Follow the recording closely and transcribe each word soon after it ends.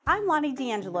I'm Lonnie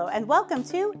D'Angelo, and welcome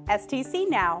to STC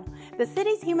Now. The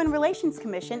city's Human Relations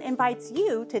Commission invites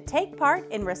you to take part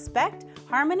in Respect,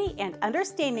 Harmony, and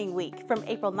Understanding Week from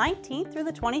April 19th through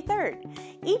the 23rd.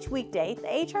 Each weekday,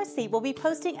 the HRC will be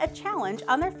posting a challenge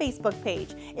on their Facebook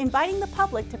page, inviting the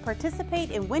public to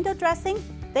participate in window dressing,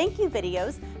 thank you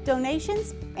videos,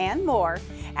 donations, and more.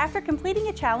 After completing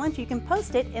a challenge, you can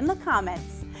post it in the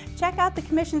comments. Check out the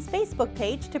Commission's Facebook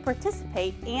page to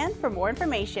participate and for more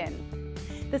information.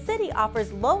 The city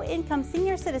offers low-income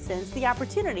senior citizens the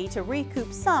opportunity to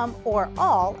recoup some or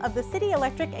all of the city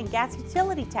electric and gas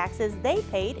utility taxes they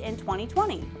paid in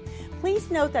 2020. Please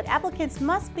note that applicants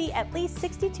must be at least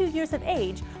 62 years of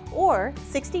age or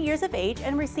 60 years of age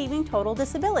and receiving total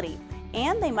disability,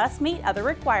 and they must meet other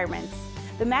requirements.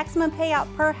 The maximum payout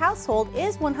per household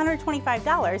is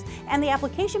 $125, and the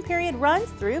application period runs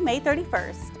through May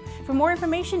 31st. For more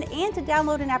information and to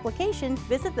download an application,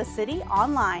 visit the city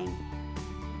online.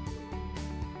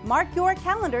 Mark your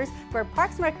calendars for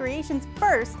Parks and Recreation's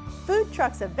first Food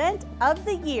Trucks event of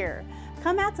the year.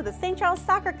 Come out to the St. Charles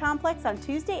Soccer Complex on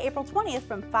Tuesday, April 20th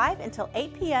from 5 until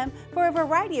 8 p.m. for a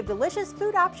variety of delicious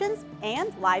food options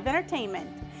and live entertainment.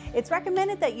 It's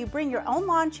recommended that you bring your own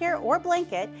lawn chair or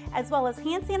blanket, as well as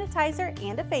hand sanitizer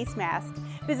and a face mask.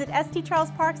 Visit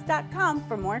stcharlesparks.com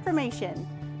for more information.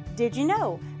 Did you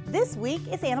know this week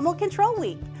is Animal Control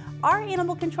Week? Our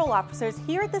animal control officers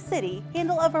here at the city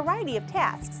handle a variety of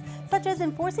tasks, such as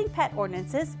enforcing pet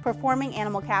ordinances, performing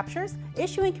animal captures,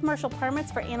 issuing commercial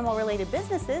permits for animal-related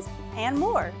businesses, and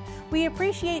more. We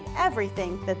appreciate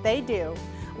everything that they do.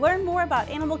 Learn more about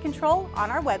animal control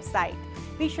on our website.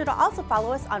 Be sure to also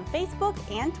follow us on Facebook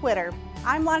and Twitter.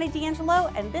 I'm Lonnie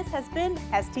D'Angelo, and this has been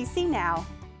STC Now.